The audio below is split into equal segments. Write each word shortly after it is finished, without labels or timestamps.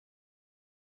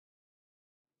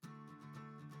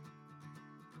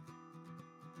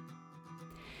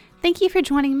Thank you for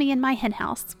joining me in my hen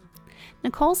house.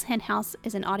 Nicole's Hen House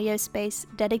is an audio space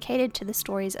dedicated to the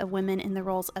stories of women in the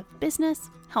roles of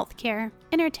business, healthcare,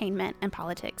 entertainment, and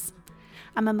politics.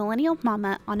 I'm a millennial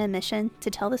mama on a mission to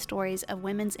tell the stories of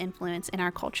women's influence in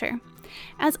our culture.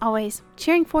 As always,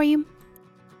 cheering for you.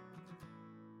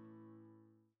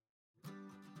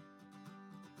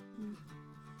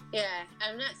 Yeah,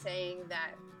 I'm not saying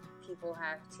that people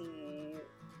have to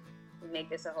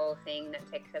make this a whole thing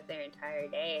that takes up their entire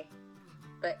day.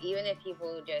 But even if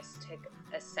people just took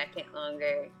a second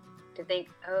longer to think,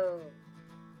 oh,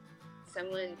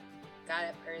 someone got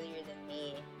up earlier than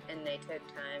me and they took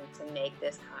time to make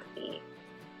this coffee,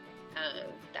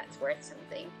 that's worth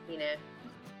something, you know?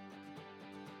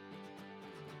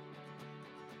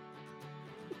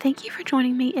 Thank you for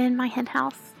joining me in my hen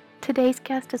house. Today's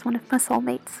guest is one of my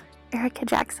soulmates, Erica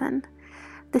Jackson.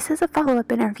 This is a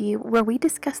follow-up interview where we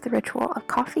discuss the ritual of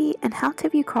coffee and how to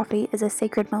view coffee as a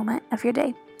sacred moment of your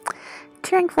day.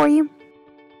 Cheering for you.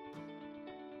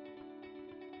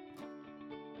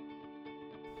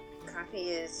 Coffee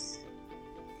is,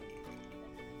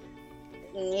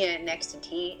 next to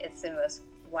tea, it's the most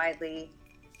widely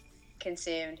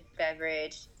consumed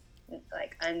beverage,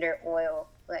 like under oil,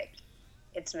 like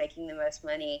it's making the most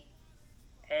money.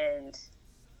 And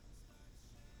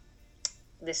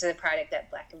this is a product that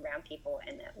Black and brown people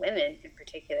and that women in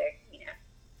particular,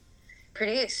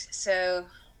 produce. So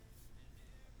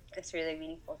it's really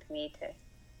meaningful to me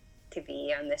to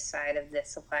be on this side of the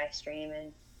supply stream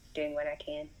and doing what I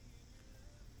can.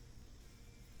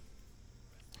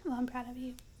 Well, I'm proud of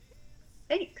you.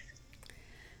 Thanks.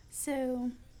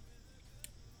 So,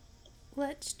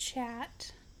 let's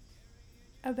chat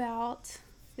about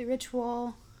the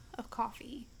ritual of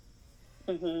coffee.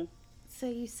 Mm-hmm. So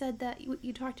you said that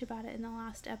you talked about it in the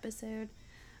last episode,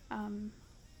 and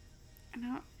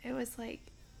it was like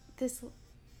this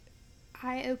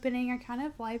eye-opening or kind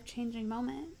of life-changing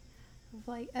moment of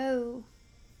like, oh,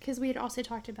 because we had also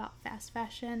talked about fast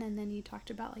fashion, and then you talked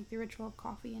about like the ritual of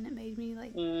coffee, and it made me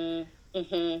like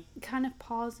kind of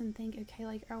pause and think, okay,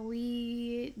 like, are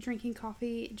we drinking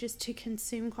coffee just to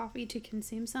consume coffee, to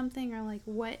consume something, or like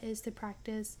what is the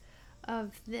practice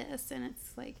of this? And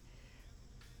it's like,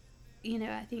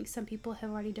 I think some people have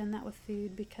already done that with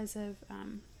food because of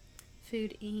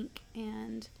Food Inc.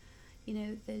 and,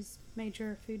 those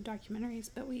major food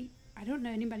documentaries. But I don't know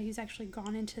anybody who's actually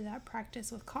gone into that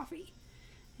practice with coffee.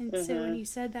 And so when you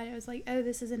said that, it was like, oh,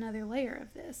 this is another layer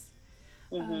of this.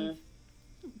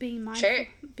 Being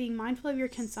mindful of your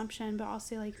consumption, but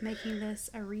also like making this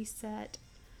a reset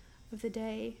of the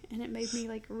day. And it made me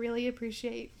like really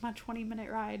appreciate my 20-minute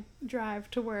drive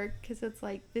to work, because it's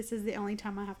like, this is the only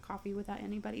time I have coffee without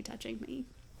anybody touching me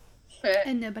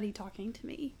and nobody talking to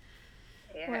me,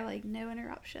 or like no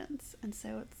interruptions. And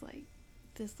so it's like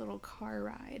this little car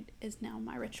ride is now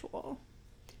my ritual.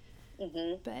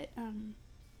 But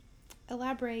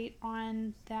elaborate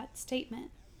on that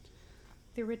statement,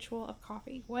 the ritual of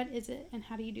coffee. What is it and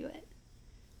how do you do it?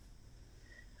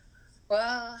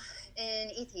 Well,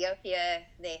 in Ethiopia,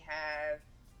 they have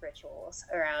rituals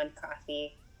around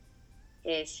coffee.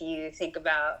 If you think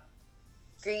about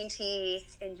green tea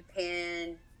in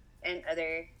Japan and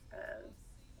other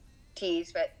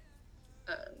teas, but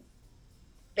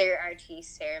there are tea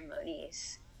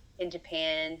ceremonies in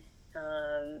Japan,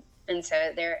 and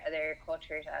so there are other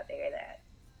cultures out there that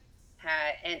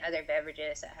have, and other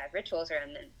beverages that have rituals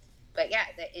around them. But yeah,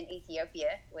 in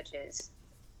Ethiopia, which is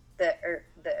the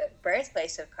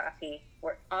birthplace of coffee,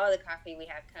 where all the coffee we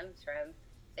have comes from,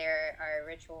 there are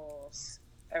rituals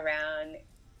around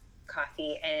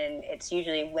coffee, and it's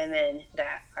usually women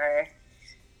that are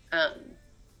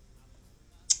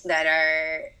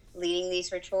leading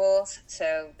these rituals.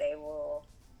 So they will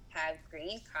have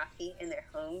green coffee in their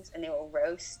homes, and they will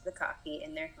roast the coffee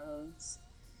in their homes,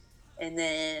 and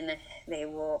then they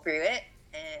will brew it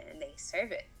and they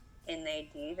serve it, and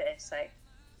they do this like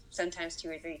sometimes 2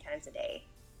 or 3 times a day.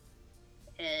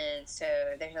 And so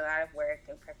there's a lot of work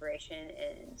and preparation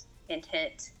and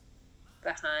intent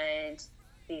behind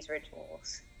these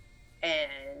rituals.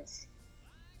 And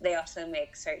they also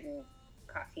make certain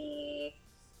coffee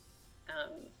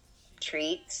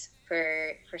treats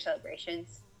for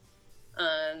celebrations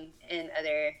and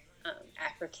other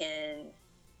African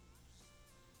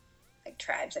like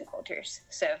tribes and cultures.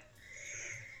 So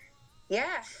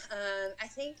yeah, I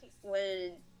think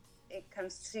when it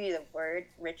comes to the word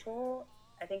ritual,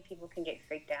 I think people can get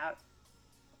freaked out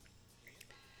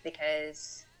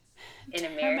because in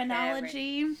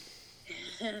terminology.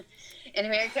 In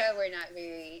America, we're not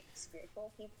very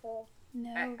spiritual people.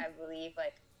 No. I believe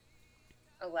like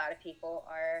a lot of people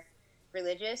are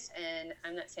religious, and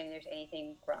I'm not saying there's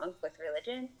anything wrong with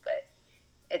religion, but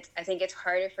I think it's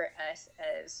harder for us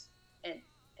as an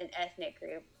ethnic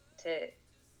group to,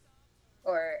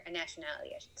 or a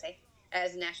nationality, I should say,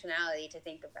 as a nationality to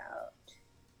think about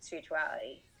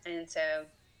spirituality. And so,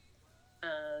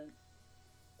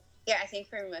 yeah, I think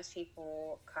for most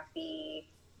people, coffee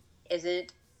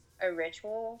isn't a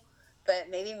ritual, but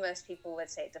maybe most people would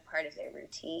say it's a part of their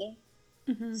routine.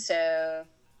 Mm-hmm. So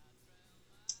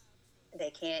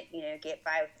they can't, get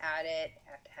by without it.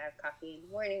 They have to have coffee in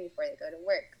the morning before they go to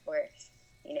work, or,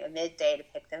 midday to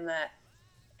pick them up.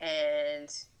 And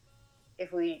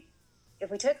if we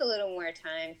took a little more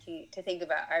time to think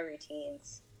about our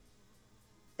routines,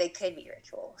 they could be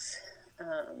rituals.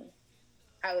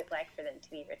 I would like for them to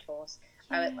be rituals.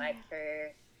 Yeah. I would like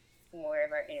for more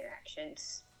of our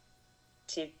interactions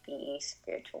to be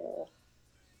spiritual.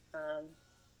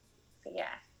 But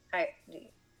yeah, I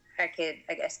could,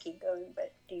 I guess, keep going,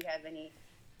 but do you have any?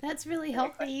 That's really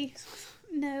healthy.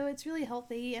 No, it's really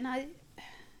healthy, and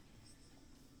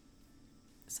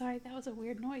sorry, that was a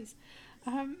weird noise.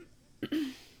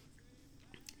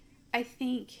 I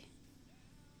think,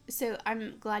 so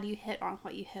I'm glad you hit on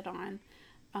what you hit on,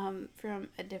 from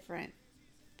a different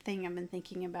thing I've been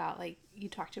thinking about. Like, you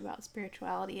talked about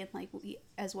spirituality, and like, we,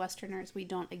 as Westerners, we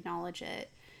don't acknowledge it.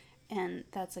 And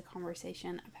that's a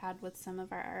conversation I've had with some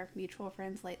of our mutual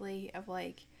friends lately of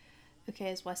like, okay,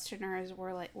 as Westerners,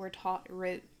 we're taught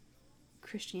rote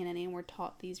Christianity, and we're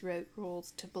taught these rote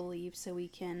rules to believe so we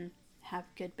can have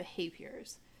good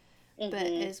behaviors. Mm-hmm. But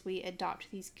as we adopt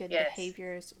these good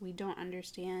behaviors, we don't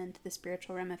understand the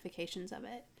spiritual ramifications of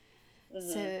it.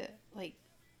 Mm-hmm. So, like,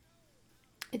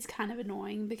 it's kind of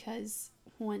annoying because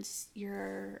once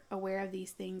you're aware of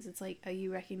these things, it's like, oh,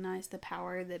 you recognize the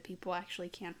power that people actually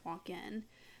can walk in.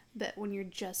 But when you're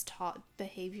just taught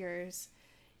behaviors,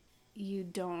 you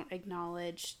don't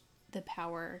acknowledge the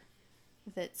power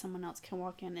that someone else can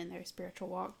walk in their spiritual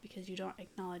walk, because you don't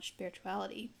acknowledge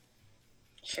spirituality.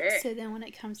 Sure. So then when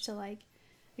it comes to like,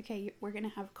 okay, we're going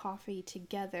to have coffee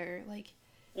together, like,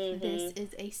 mm-hmm. this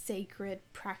is a sacred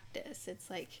practice.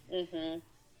 It's like, mm-hmm.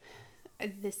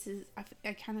 this is,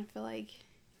 I kind of feel like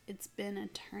it's been a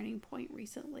turning point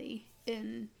recently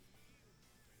in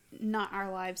not our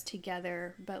lives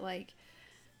together, but like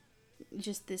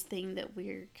just this thing that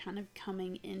we're kind of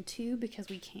coming into because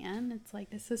we can. It's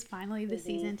like, this is finally the mm-hmm.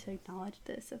 season to acknowledge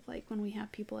this. Of like, when we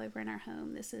have people over in our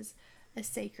home, this is a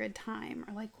sacred time.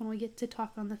 Or like, when we get to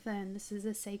talk on the phone, this is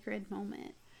a sacred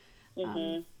moment.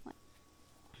 Mm-hmm.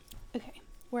 Okay,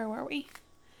 where were we?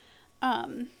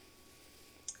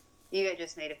 You had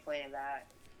just made a point about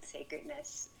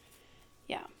sacredness.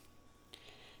 Yeah.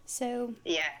 So.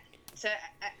 Yeah. So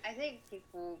I think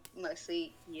people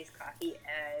mostly use coffee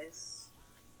as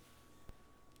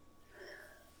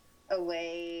a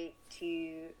way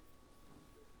to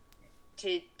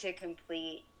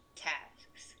complete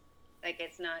tasks. Like,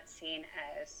 it's not seen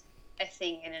as a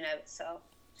thing in and of itself.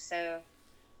 So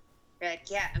you're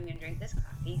like, yeah, I'm going to drink this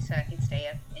coffee so I can stay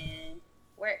up and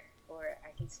work, or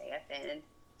I can stay up and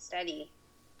study.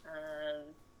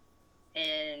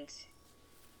 And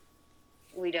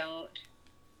we don't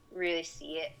really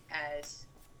see it as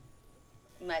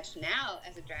much now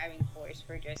as a driving force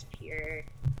for just pure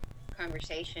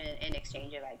conversation and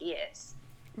exchange of ideas.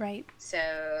 Right.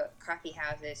 So coffee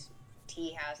houses,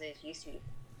 tea houses used to be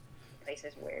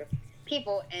places where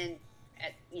people, and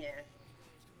at,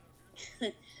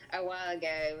 a while ago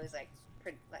it was like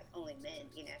only men,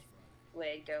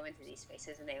 would go into these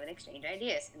spaces, and they would exchange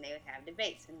ideas, and they would have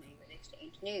debates, and they would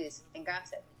exchange news and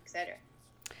gossip, etc.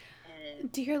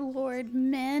 And dear Lord,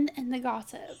 men and the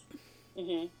gossip.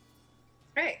 Mm-hmm.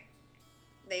 Right.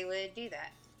 They would do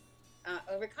that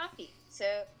over coffee.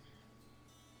 So,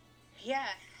 yeah,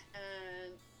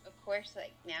 of course,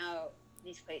 like, now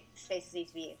these spaces need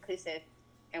to be inclusive,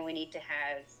 and we need to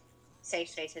have safe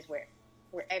spaces where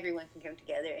everyone can come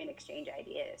together and exchange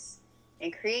ideas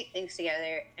and create things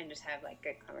together and just have like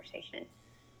good conversation.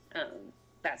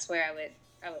 That's where I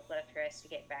would love for us to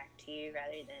get back to,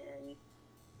 rather than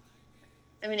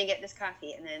I'm going to get this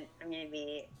coffee and then I'm going to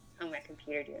be on my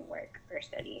computer doing work or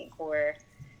studying, or,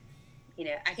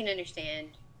 I can understand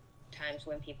times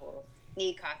when people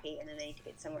need coffee and then they need to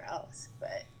get somewhere else.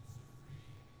 But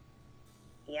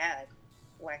yeah, like,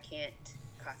 why can't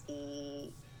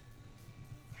coffee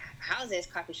houses,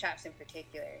 coffee shops in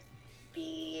particular,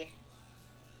 be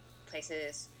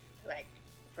places like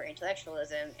for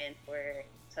intellectualism and for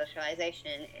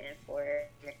socialization and for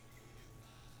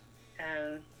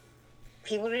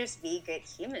people to just be good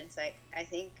humans? Like, I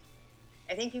think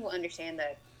people understand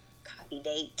the coffee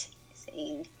date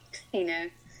thing,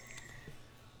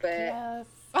 But Yes.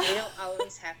 we don't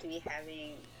always have to be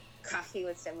having coffee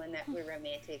with someone that we're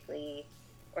romantically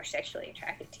or sexually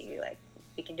attracted to. Like,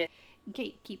 we can just...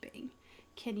 Gatekeeping.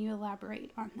 Can you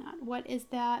elaborate on that? What is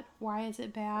that? Why is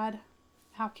it bad?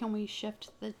 How can we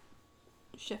shift the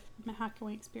shift? How can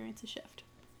we experience a shift?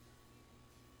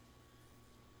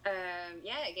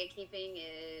 Yeah, gatekeeping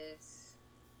is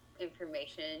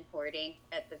information hoarding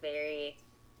at the very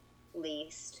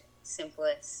least,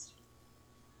 simplest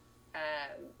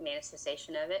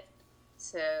manifestation of it.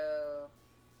 So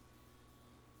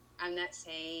I'm not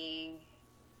saying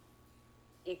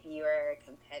if you are a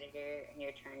competitor and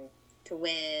you're trying to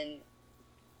win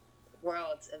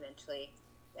worlds eventually,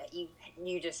 that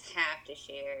you just have to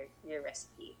share your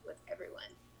recipe with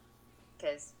everyone,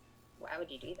 because why would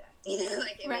you do that?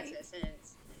 Like, it Right. makes no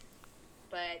sense.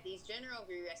 But these general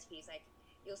brew recipes, like,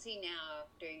 you'll see now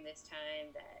during this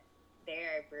time that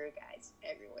there are brew guides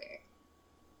everywhere,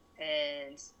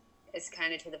 and it's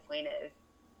kind of to the point of,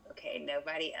 okay,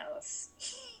 nobody else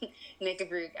make a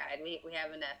brew guide. We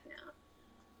have enough now.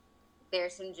 There are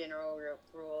some general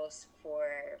rules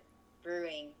for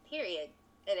brewing, period,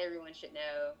 that everyone should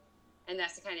know, and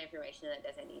that's the kind of information that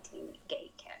doesn't need to be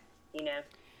gate kept,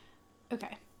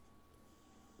 Okay.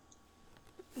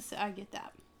 So I get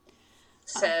that.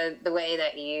 So the way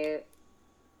that you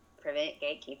prevent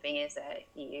gatekeeping is that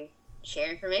you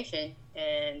share information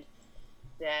and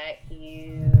that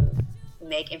you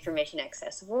make information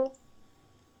accessible,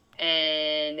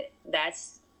 and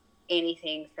that's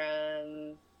anything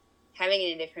from having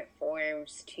it in different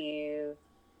forms to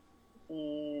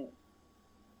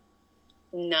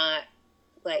not,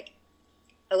 like,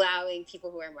 allowing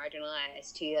people who are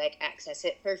marginalized to, like, access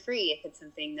it for free if it's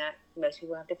something that most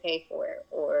people have to pay for,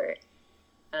 or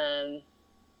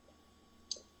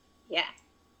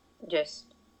just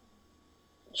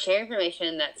share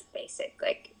information that's basic.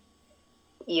 Like,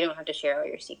 you don't have to share all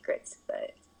your secrets,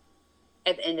 but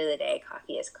at the end of the day,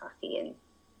 coffee is coffee, and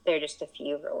there are just a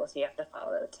few rules you have to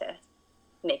follow to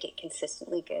make it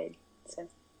consistently good. So,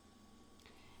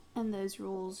 and those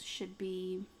rules should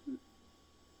be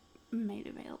made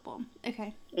available.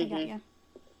 Okay, I got you.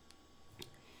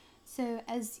 So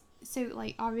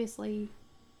like, obviously,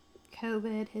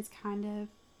 COVID has kind of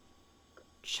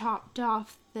chopped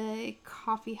off the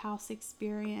coffee house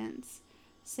experience.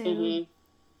 So,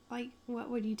 like, what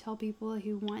would you tell people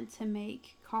who want to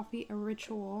make coffee a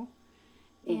ritual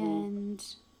and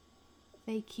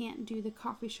they can't do the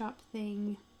coffee shop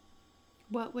thing?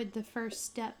 What would the first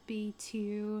step be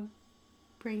to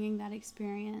bringing that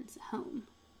experience home?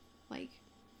 Like,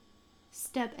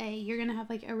 step A, you're going to have,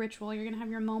 like, a ritual. You're going to have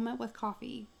your moment with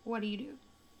coffee. What do you do?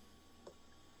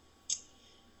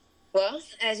 Well,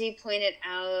 as you pointed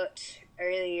out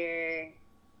earlier,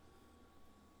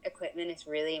 equipment is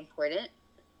really important.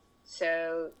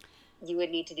 So you would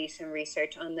need to do some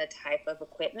research on the type of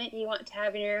equipment you want to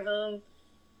have in your home.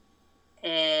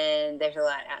 And there's a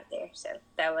lot out there. So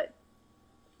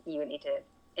you would need to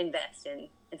invest in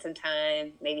some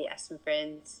time, maybe ask some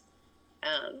friends.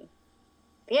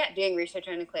 Doing research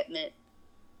on equipment.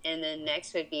 And then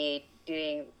next would be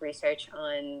doing research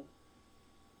on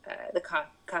the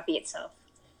coffee itself.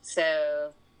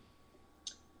 So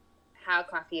how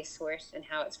coffee is sourced and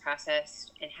how it's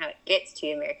processed and how it gets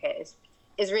to America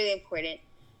is really important,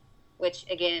 which,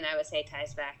 again, I would say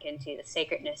ties back into the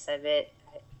sacredness of it.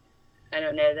 I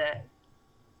don't know that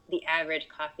the average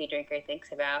coffee drinker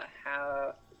thinks about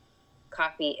how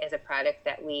coffee is a product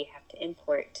that we have to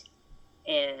import,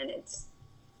 and it's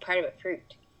part of a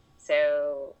fruit.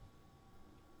 So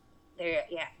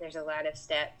there's a lot of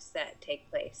steps that take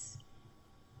place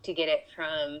to get it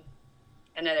from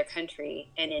another country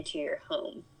and into your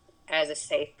home as a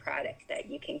safe product that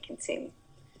you can consume.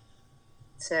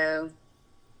 So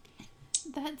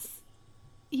that's,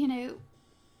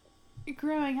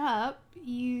 growing up,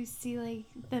 you see, like,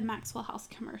 the Maxwell House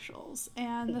commercials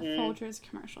and the Folgers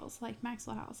commercials. Like,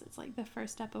 Maxwell House, it's like the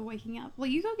first step of waking up. Well,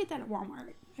 you go get that at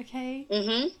Walmart, okay?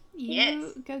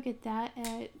 You go get that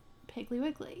at Piggly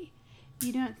Wiggly.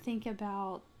 You don't think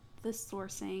about the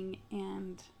sourcing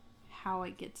and how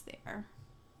it gets there.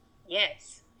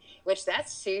 Yes, which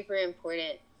that's super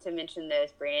important to mention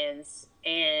those brands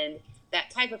and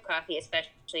that type of coffee,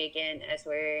 especially, again, as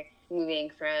we're moving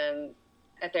from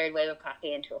a third wave of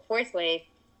coffee into a fourth wave,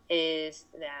 is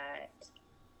that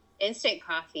instant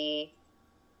coffee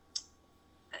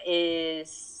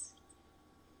is,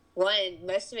 one,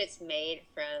 most of it's made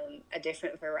from a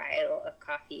different varietal of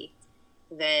coffee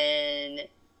than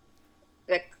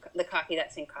the coffee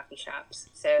that's in coffee shops.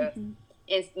 So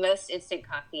most instant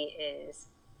coffee is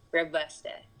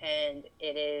Robusta, and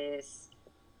it is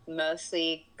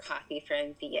mostly coffee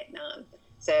from Vietnam.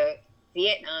 So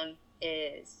Vietnam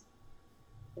is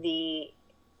the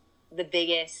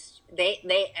biggest.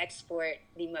 They export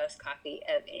the most coffee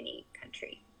of any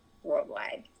country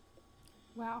worldwide.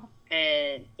 Wow.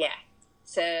 And yeah,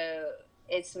 so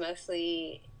it's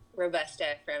mostly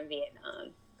Robusta from Vietnam.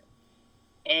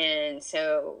 And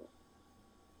so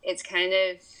it's kind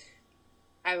of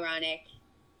ironic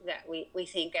that we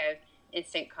think of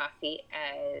instant coffee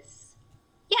as,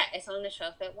 yeah, it's on the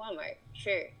shelf at Walmart,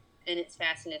 sure, and it's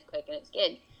fast and it's quick and it's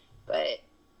good, but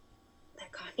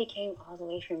that coffee came all the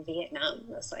way from Vietnam,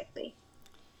 most likely.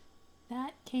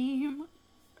 That came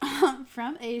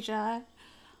from Asia.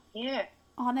 Yeah.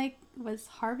 Was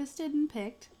harvested and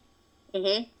picked,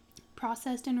 Mm-hmm.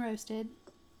 processed and roasted,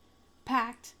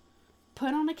 packed,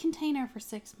 put on a container for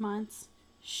 6 months,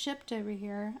 shipped over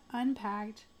here,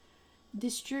 unpacked,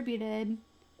 distributed,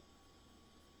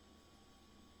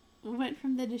 went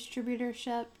from the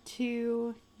distributorship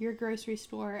to your grocery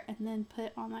store, and then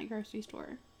put on that grocery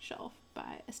store shelf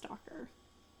by a stocker.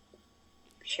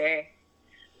 Sure.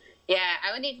 Yeah,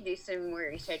 I would need to do some more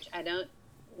research. I don't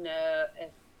know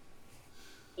if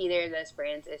either of those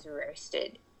brands is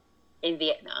roasted in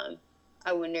Vietnam.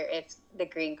 I wonder if the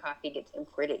green coffee gets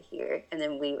imported here and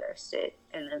then we roast it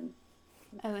and then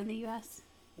in the U.S.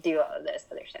 do all of those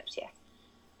other steps. Yeah,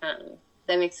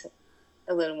 that makes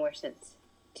a little more sense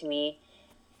to me.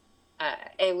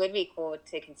 It would be cool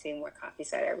to consume more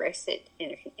coffees that are roasted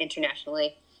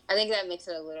internationally. I think that makes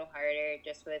it a little harder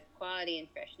just with quality and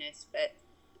freshness. But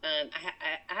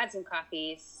I had some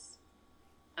coffees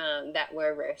that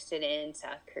were roasted in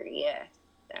South Korea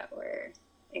that were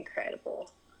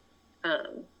incredible.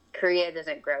 Korea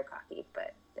doesn't grow coffee,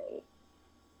 but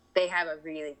they have a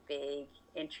really big,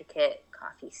 intricate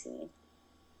coffee scene.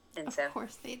 And of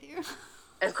course they do.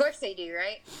 Of course they do,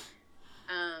 right?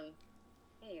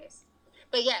 Anyways.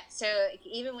 But yeah, so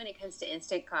even when it comes to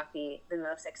instant coffee, the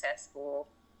most accessible,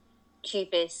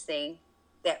 cheapest thing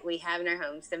that we have in our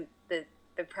homes, the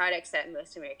products that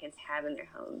most Americans have in their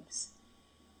homes,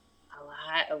 a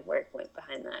lot of work went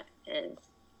behind that, and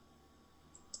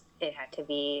it had to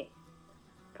be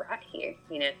brought here.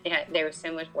 You know, there was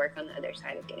so much work on the other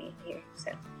side of getting it here.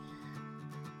 So.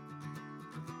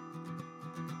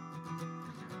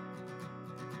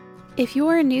 If you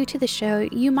are new to the show,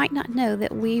 you might not know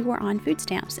that we were on food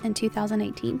stamps in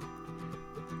 2018.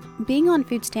 Being on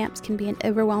food stamps can be an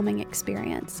overwhelming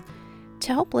experience.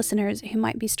 To help listeners who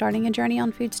might be starting a journey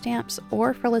on food stamps,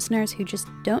 or for listeners who just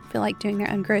don't feel like doing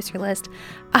their own grocery list,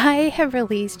 I have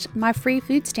released my free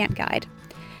food stamp guide.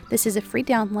 This is a free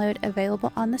download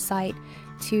available on the site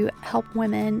to help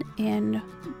women and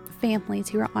families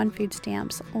who are on food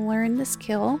stamps learn the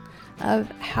skill of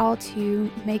how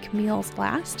to make meals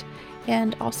last,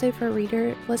 and also for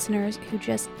listeners who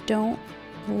just don't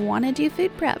want to do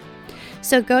food prep.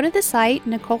 So go to the site,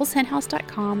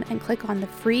 Nicole'sHenhouse.com, and click on the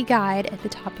free guide at the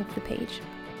top of the page.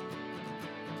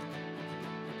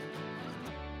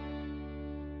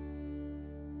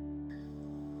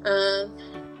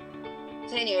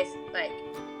 So anyways,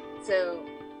 so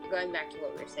going back to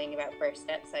what we were saying about first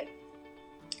steps,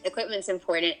 equipment's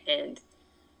important, and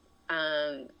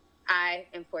I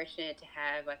am fortunate to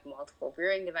have multiple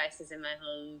brewing devices in my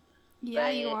home. Yeah,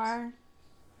 you are.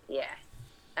 Yeah.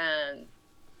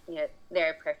 There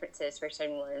are preferences for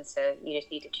certain ones, so you just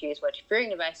need to choose which brewing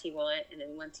device you want, and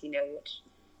then once you know which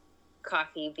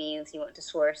coffee beans you want to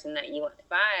source and that you want to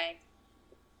buy,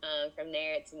 from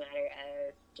there it's a matter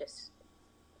of just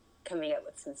coming up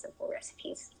with some simple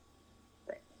recipes.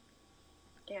 But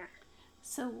yeah.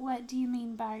 So what do you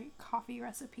mean by coffee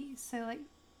recipes? So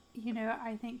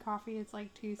I think coffee is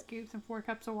 2 scoops and 4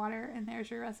 cups of water, and there's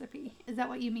your recipe. Is that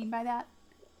what you mean by that?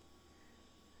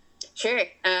 Sure.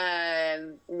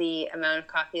 The amount of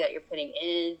coffee that you're putting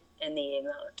in and the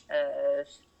amount of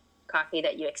coffee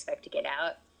that you expect to get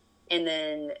out, and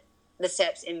then the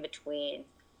steps in between.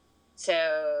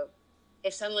 So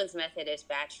if someone's method is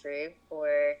batch brew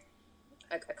or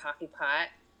a coffee pot,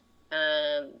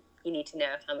 you need to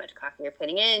know how much coffee you're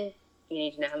putting in, you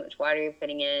need to know how much water you're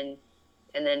putting in,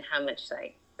 and then how much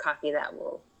coffee that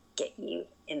will get you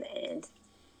in the end.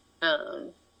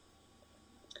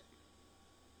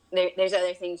 There's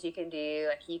other things you can do,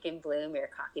 you can bloom your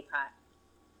coffee pot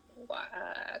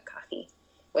coffee,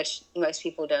 which most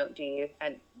people don't do.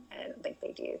 I don't think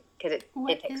they do, because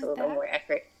it takes a little more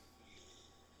effort.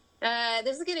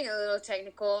 This is getting a little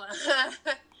technical.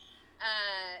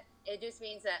 It just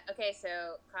means that, okay,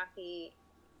 so coffee,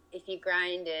 if you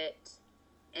grind it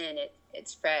and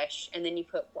it's fresh and then you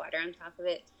put water on top of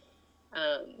it,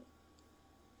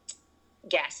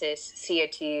 gases,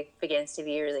 CO2 begins to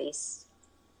be released.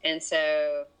 And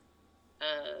so,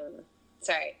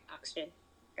 sorry, oxygen,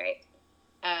 right?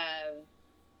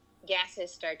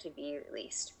 Gases start to be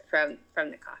released from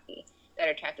the coffee that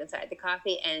are trapped inside the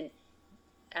coffee, and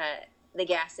the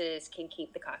gases can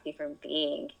keep the coffee from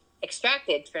being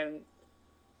extracted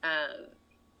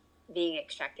being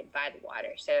extracted by the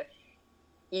water. So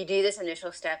you do this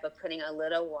initial step of putting a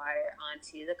little water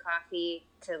onto the coffee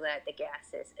to let the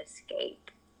gases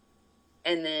escape,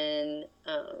 and then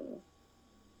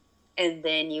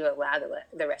you allow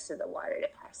the rest of the water to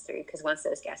pass through, because once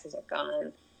those gases are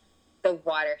gone, the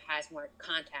water has more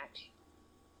contact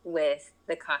with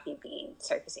the coffee bean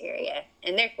surface area,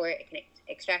 and therefore it can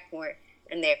extract more,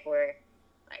 and therefore,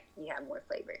 like, you have more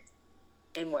flavor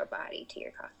and more body to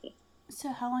your coffee. So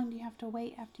how long do you have to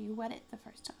wait after you wet it the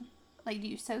first time? Like, do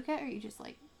you soak it, or you just,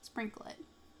 like, sprinkle it?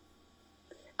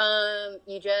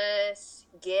 You just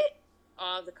get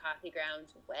all the coffee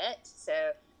grounds wet.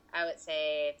 So I would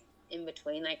say in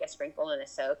between, like, a sprinkle and a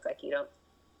soak, like, you don't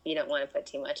want to put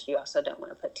too much. You also don't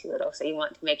want to put too little. So you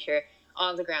want to make sure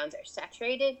all the grounds are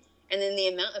saturated, and then the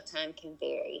amount of time can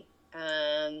vary.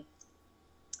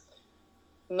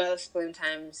 Most bloom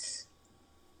times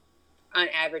on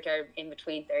average are in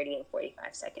between 30 and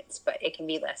 45 seconds, but it can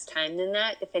be less time than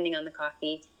that depending on the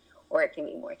coffee, or it can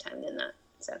be more time than that.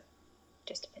 So it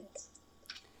just depends.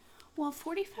 Well,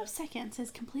 45 seconds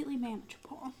is completely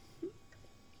manageable.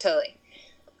 Totally.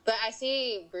 But I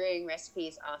see brewing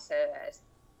recipes also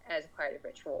as a part of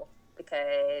ritual,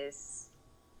 because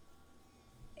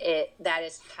that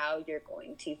is how you're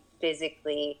going to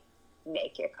physically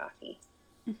make your coffee.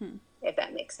 Mm-hmm. If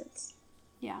that makes sense.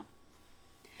 Yeah.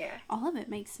 Yeah. All of it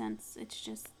makes sense. It's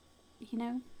just,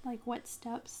 like, what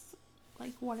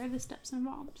are the steps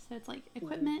involved? So it's like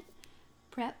equipment,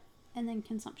 prep, and then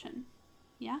consumption.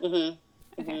 Yeah?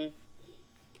 Mm-hmm. Okay.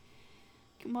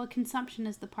 Mm-hmm. Well, consumption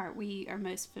is the part we are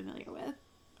most familiar with.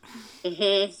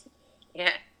 Mm-hmm.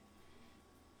 Yeah.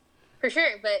 For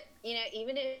sure. But,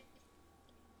 even if,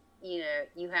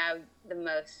 you have the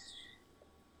most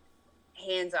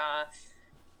hands-off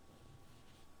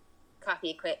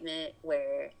coffee equipment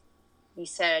where you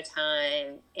set a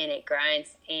time and it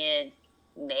grinds and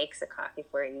makes a coffee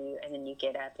for you, and then you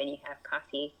get up and you have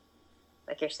coffee,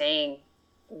 like you're saying,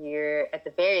 you're at the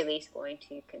very least going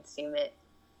to consume it.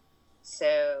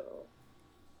 So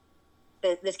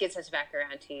this gets us back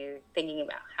around to thinking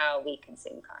about how we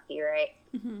consume coffee, right?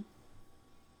 Mm-hmm.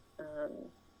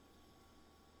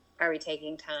 Are we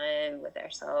taking time with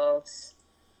ourselves?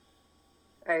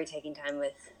 Are we taking time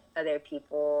with other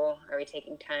people? Are we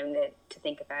taking time to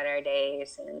think about our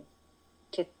days and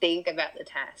to think about the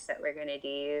tasks that we're going to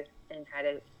do and how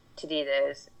to do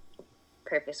those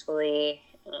purposefully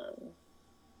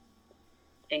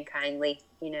and kindly,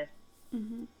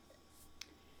 Mm-hmm.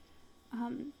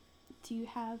 Do you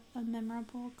have a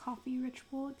memorable coffee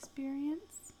ritual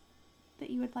experience that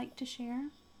you would like to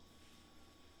share?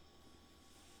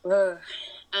 Sure.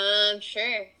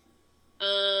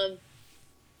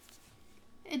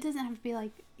 It doesn't have to be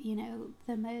like,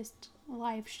 the most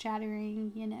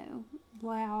life-shattering,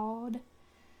 loud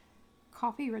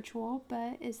coffee ritual,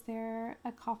 but is there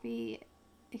a coffee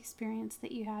experience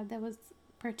that you had that was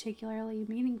particularly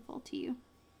meaningful to you?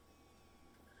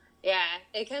 Yeah,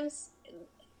 it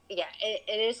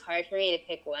is hard for me to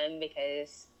pick one,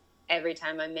 because every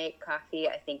time I make coffee,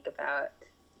 I think about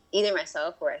either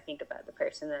myself or I think about the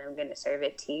person that I'm going to serve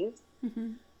it to.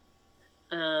 Mm-hmm.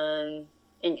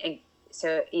 And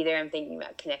so either I'm thinking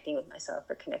about connecting with myself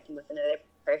or connecting with another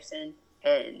person,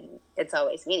 and it's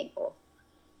always meaningful.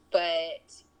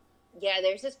 But yeah,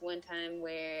 there's this one time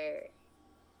where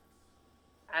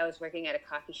I was working at a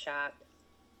coffee shop,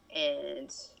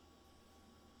 and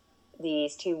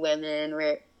these two women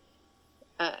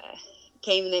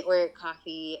came and they ordered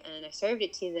coffee, and I served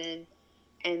it to them,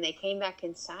 and they came back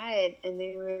inside and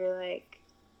they were like,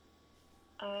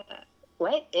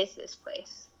 what is this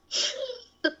place?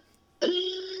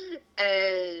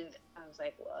 And I was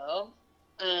like, well,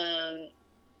 and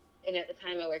at the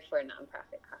time I worked for a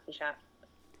nonprofit coffee shop,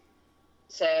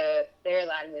 so there are a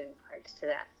lot of moving parts to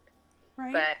that.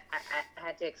 Right. But I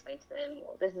had to explain to them,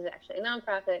 well, this is actually a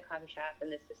nonprofit coffee shop,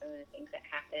 and this is some of the things that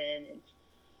happen. And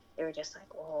they were just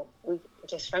like, well, we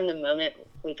just from the moment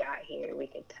we got here, we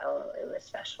could tell it was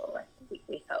special. Like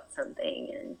we felt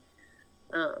something,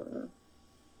 and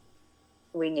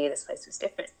we knew this place was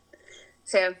different.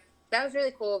 So that was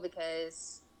really cool,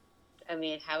 because, I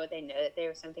mean, how would they know that there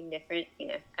was something different?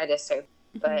 I just served,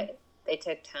 but they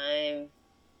took time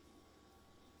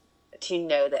to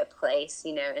know the place,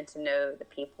 and to know the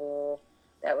people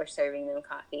that were serving them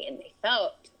coffee, and they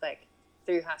felt like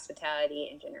through hospitality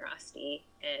and generosity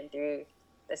and through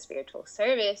the spiritual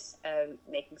service of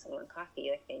making someone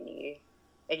coffee. Like they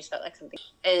just felt like something.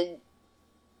 And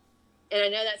I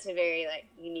know that's a very like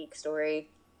unique story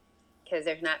because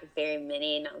there's not very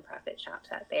many nonprofit shops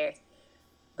out there,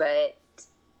 but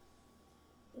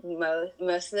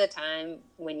most of the time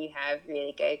when you have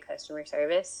really good customer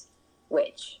service,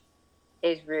 which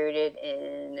is rooted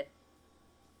in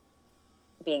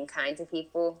being kind to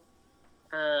people,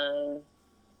 and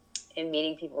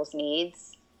meeting people's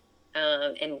needs,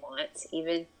 and wants,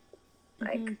 even,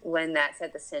 like, when that's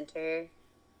at the center,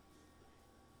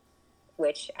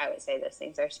 which I would say those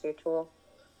things are spiritual,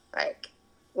 like,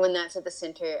 when that's at the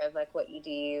center of, like, what you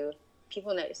do,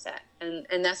 people notice that,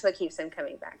 and that's what keeps them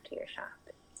coming back to your shop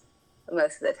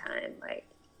most of the time. Like,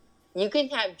 you can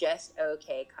have just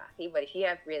okay coffee, but if you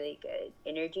have really good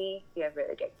energy, you have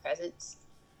really good presence,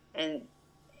 and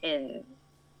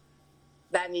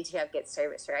that means you have good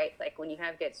service, right? Like, when you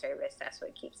have good service, that's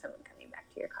what keeps someone coming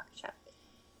back to your coffee shop.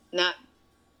 Not,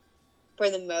 for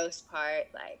the most part,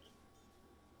 like,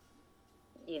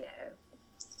 you know,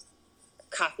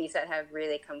 coffees that have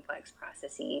really complex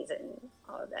processes and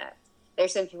all of that.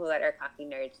 There's some people that are coffee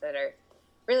nerds that are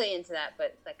really into that,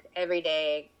 but, like,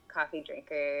 everyday coffee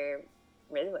drinker,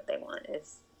 really what they want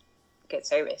is good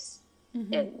service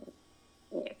and, you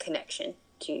know, connection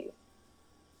to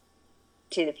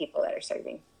the people that are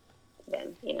serving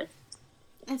them, you know.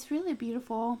 It's really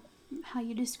beautiful how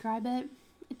you describe it.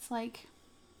 It's like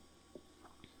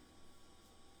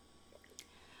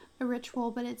a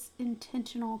ritual, but it's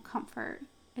intentional comfort.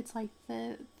 It's like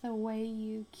the way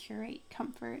you curate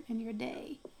comfort in your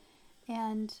day.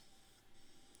 And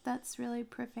that's really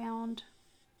profound.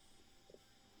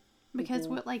 Because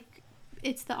what, like,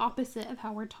 it's the opposite of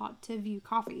how we're taught to view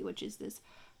coffee, which is this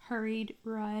hurried,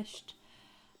 rushed,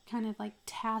 kind of like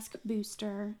task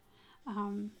booster,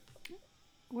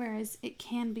 whereas it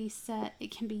can be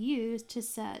used to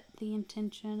set the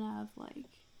intention of,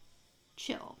 like,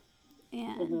 chill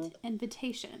and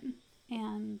invitation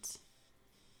and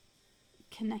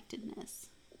connectedness,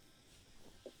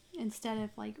 instead of,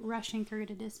 like, rushing through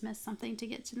to dismiss something to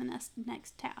get to the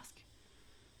next task.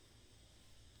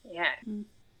 Yeah.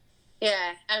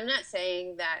 Yeah, I'm not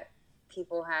saying that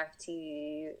people have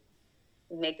to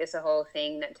make this a whole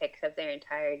thing that takes up their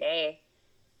entire day.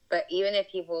 But even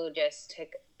if people just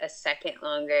took a second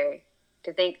longer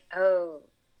to think, oh,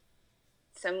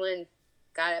 someone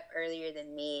got up earlier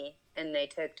than me and they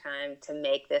took time to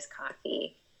make this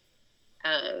coffee,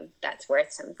 that's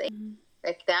worth something.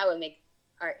 Like, that would make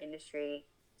our industry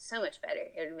so much better.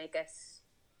 It would make us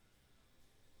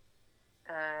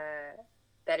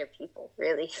better people,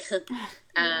 really.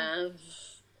 Well,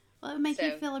 it would make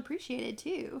you feel appreciated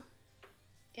too.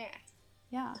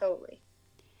 Yeah. Totally.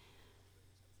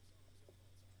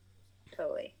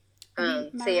 So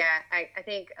yeah, I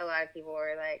think a lot of people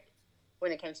are like,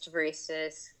 when it comes to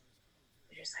baristas,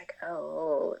 they're just like,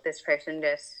 oh, this person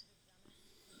just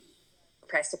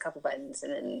pressed a couple buttons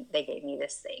and then they gave me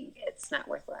this thing. It's not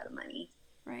worth a lot of money.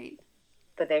 Right.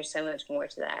 But there's so much more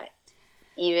to that.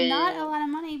 Not a lot of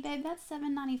money, babe. That's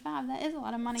 $7.95. That is a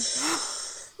lot of money.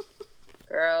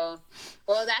 Girl.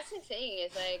 Well, that's the thing.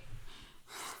 Is like,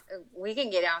 we can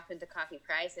get off into coffee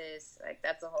prices. Like,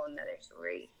 that's a whole nother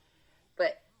story.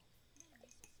 But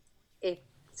if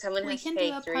someone has to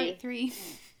pay part 3.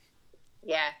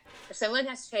 Yeah, if someone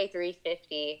has to pay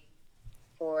 $3.50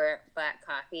 for black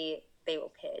coffee, they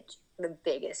will pitch the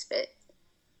biggest fit.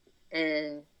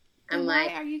 And I'm why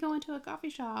like, are you going to a coffee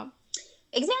shop?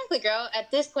 Exactly, girl.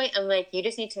 At this point, I'm like, you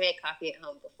just need to make coffee at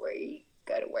home before you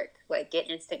go to work. Like, get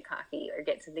instant coffee or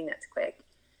get something that's quick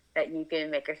that you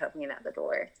can make yourself and get out the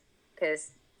door.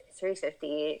 Because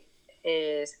 $3.50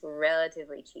 is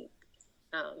relatively cheap.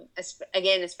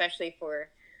 Again, especially for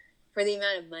the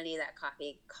amount of money that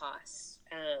coffee costs.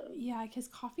 Yeah, because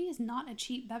coffee is not a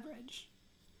cheap beverage.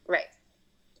 Right.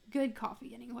 Good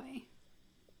coffee, anyway.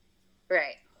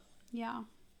 Right. Yeah.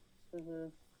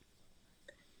 So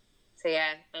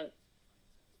yeah, I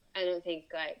don't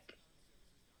think, like,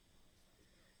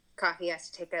 coffee has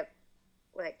to take up,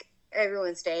 like,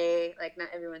 everyone's day. Like, not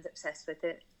everyone's obsessed with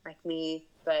it, like me,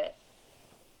 but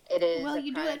it is. Well,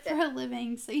 you do it for a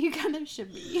living, so you kind of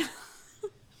should be.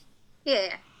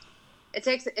 Yeah, it's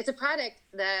a product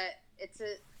that it's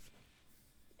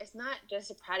not just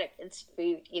a product. It's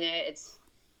food. You know,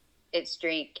 it's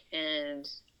drink, and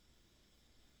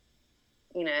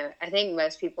you know, I think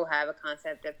most people have a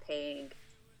concept of paying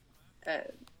for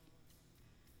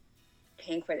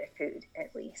their food,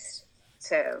 at least.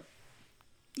 So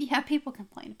yeah, people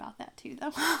complain about that too,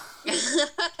 though.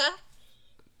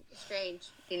 Strange,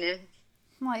 you know.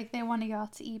 Like, they want to go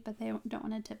out to eat, but they don't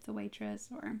want to tip the waitress,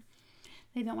 or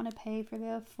they don't want to pay for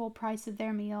the full price of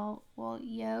their meal. Well,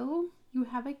 you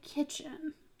have a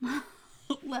kitchen.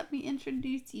 Let me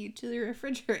introduce you to the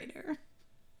refrigerator.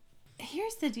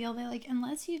 Here's the deal, though, like,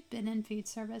 unless you've been in food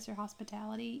service or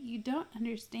hospitality, you don't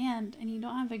understand and you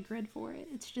don't have a grid for it.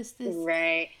 It's just this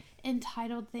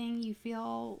entitled thing. You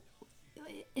feel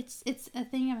it's a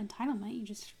thing of entitlement. You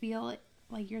just feel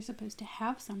like you're supposed to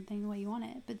have something the way you want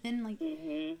it. But then, like,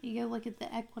 you go look at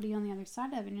the equity on the other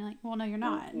side of it and you're like, well, no, you're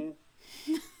not.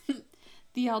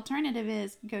 The alternative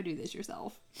is go do this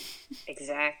yourself.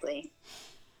 Exactly.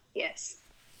 Yes.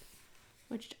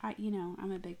 Which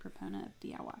I'm a big proponent of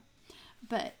DIY.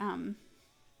 But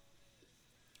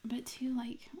too,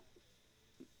 like,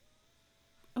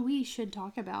 we should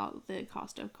talk about the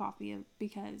cost of coffee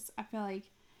because I feel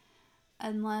like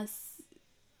unless,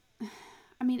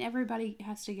 I mean, everybody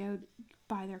has to go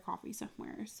buy their coffee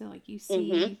somewhere. So, like, you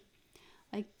see,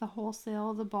 like, the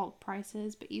wholesale, the bulk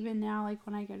prices. But even now, like,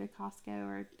 when I go to Costco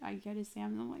or I go to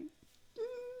Sam's, I'm like,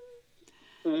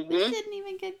 this isn't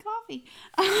even good coffee.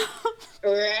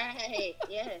 Right,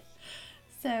 yes.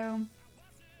 So,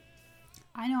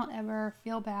 I don't ever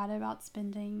feel bad about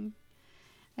spending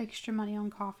extra money on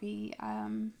coffee.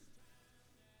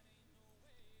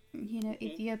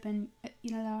 Ethiopian,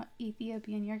 the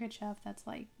Ethiopian Yirgacheffe, that's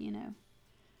like,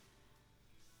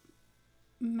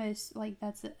 most, like,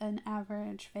 that's an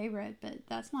average favorite, but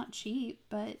that's not cheap,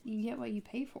 but you get what you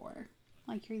pay for.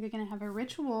 Like, you're either going to have a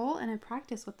ritual and a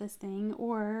practice with this thing,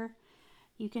 or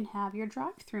you can have your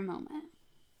drive-through moment.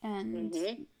 And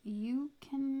you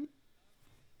can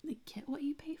get what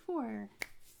you pay for.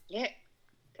 Yeah,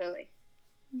 totally.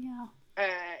 Yeah.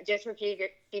 Just for future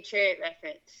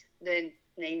reference, the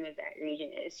name of that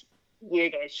region is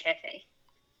Yirgacheffe.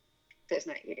 So it's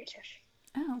not Yirgacheffe.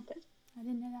 Oh, but I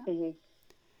didn't know that.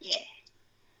 Yeah.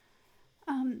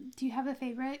 Do you have a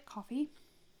favorite coffee?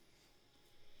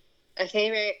 A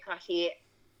favorite coffee?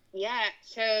 Yeah.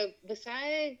 So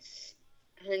besides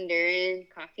Honduran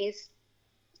coffees,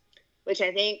 which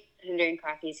I think Honduran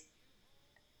coffees,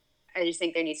 I just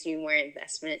think there needs to be more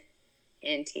investment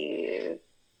into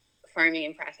farming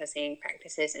and processing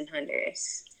practices in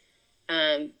Honduras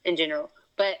in general.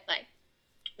 But, like,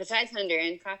 besides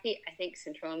Honduran coffee, I think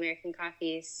Central American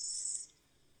coffees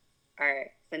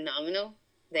are phenomenal.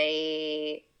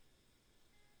 I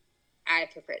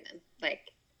prefer them.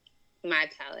 Like, my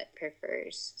palate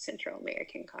prefers Central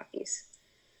American coffees.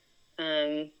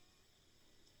 I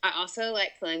also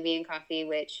like Colombian coffee,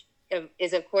 which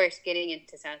is, of course, getting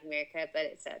into South America, but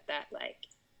it's at that, like,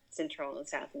 Central and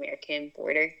South American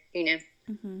border,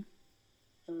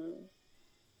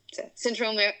 So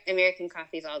Central American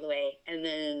coffees all the way. And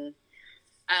then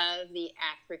of the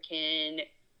African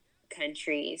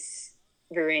countries,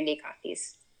 Burundi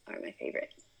coffees are my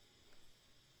favorite.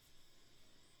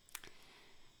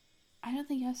 I don't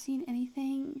think I've seen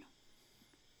anything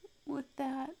with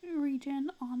that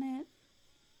region on it.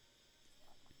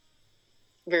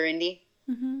 Burundi?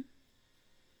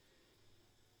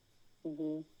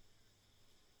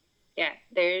 Yeah,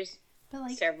 there's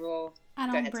several. I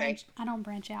don't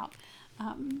branch out.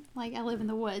 Like, I live in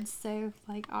the woods, so,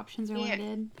 like, options are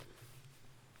limited.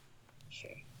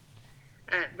 Sure.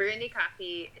 Burundi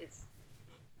coffee is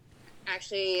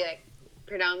actually, like,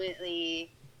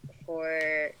 predominantly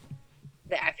for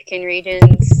the African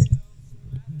regions.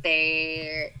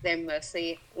 They're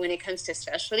mostly, when it comes to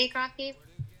specialty coffee,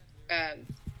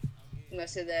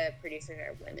 most of the producers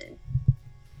are women.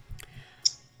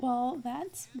 Well,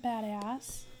 that's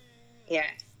badass. Yeah.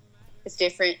 It's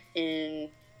different in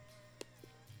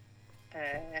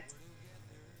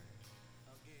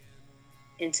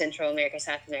Central America,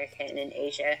 South America, and in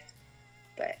Asia.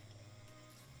 But,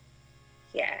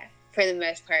 yeah, for the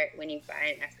most part, when you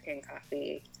buy an African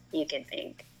coffee, you can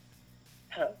think,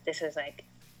 oh, this is like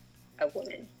a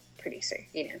woman producer,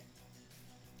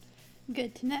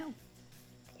 Good to know.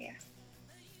 Yeah.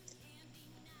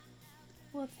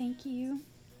 Well, thank you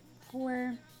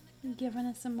for giving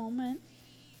us a moment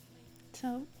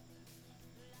to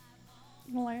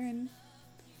learn.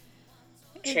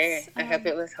 Sure. I hope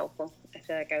it was helpful. I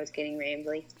feel like I was getting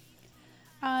rambly.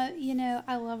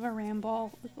 I love a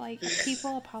ramble. Like,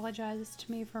 people apologize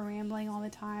to me for rambling all the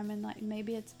time, and, like,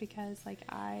 maybe it's because, like,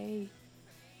 I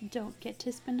don't get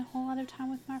to spend a whole lot of time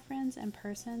with my friends in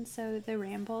person, so the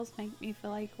rambles make me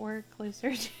feel like we're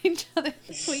closer to each other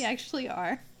than we actually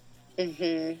are.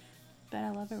 But I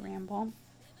love a ramble.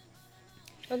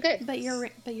 Well, good. But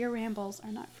your rambles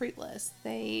are not fruitless.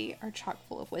 They are chock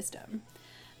full of wisdom.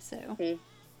 So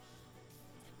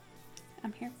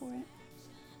I'm here for it.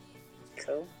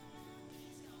 Cool.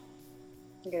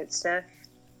 Good stuff.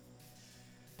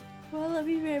 Well, I love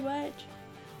you very much.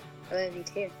 I love you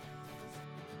too.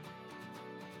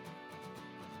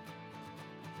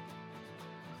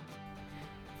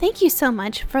 Thank you so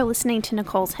much for listening to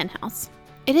Nicole's Hen House.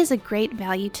 It is a great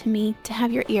value to me to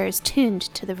have your ears tuned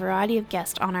to the variety of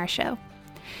guests on our show.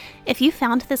 If you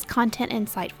found this content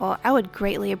insightful, I would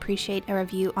greatly appreciate a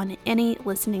review on any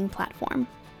listening platform.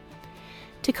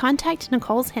 To contact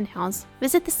Nicole's Hen House,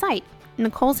 visit the site,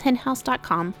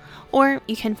 nicoleshenhouse.com, or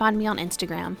you can find me on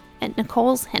Instagram at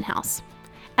Nicole's Hen House.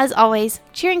 As always,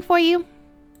 cheering for you,